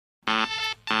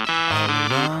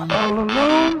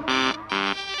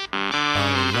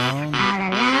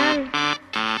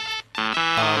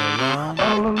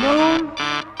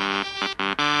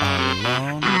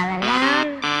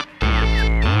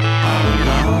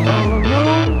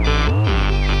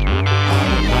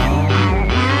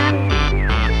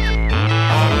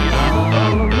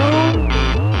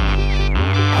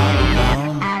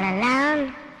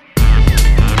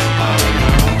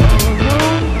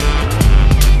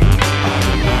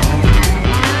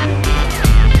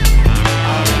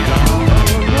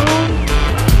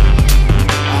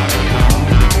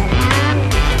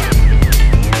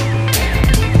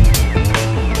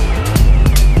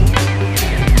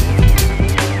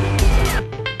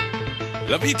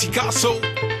Leviticus,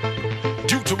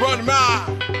 Deuteronomy.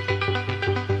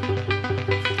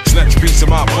 Snatch a piece of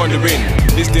my pondering.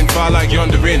 This didn't fall like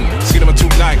yondering. Skin on my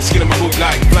tooth like, skin on my boot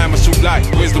like, fly my suit like.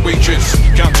 Where's the waitress?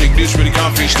 Can't take this, really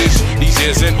can't face this. These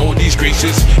hairs and all these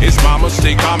graces. It's my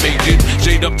mistake, I made it.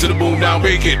 Shade up to the boom, now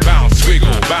make it. Bounce,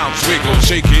 wiggle,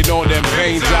 shake it on them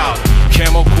pains out.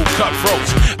 Camel cool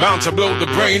cutthroats, bound to blow the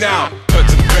brain out. Cut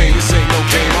to the pain, this ain't no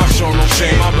game. I show no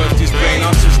shame, I birth this pain.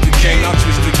 I twist the cane, I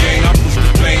twist the game. I push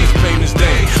the plane, it's plain as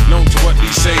day. Known to what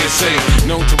these say is say,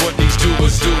 known to what these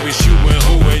doers do. It's you and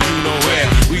who and you know where.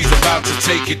 We's about to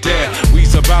take it there,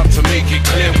 we's about to make it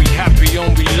clear. We happy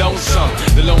on we lonesome,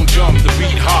 the lone drum, the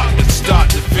beat hot, the start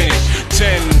to finish.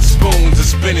 10 spoons of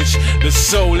spinach, the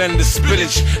soul and the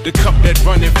spillage, the cup that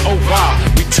runneth over.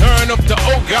 We turn up the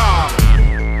ogre.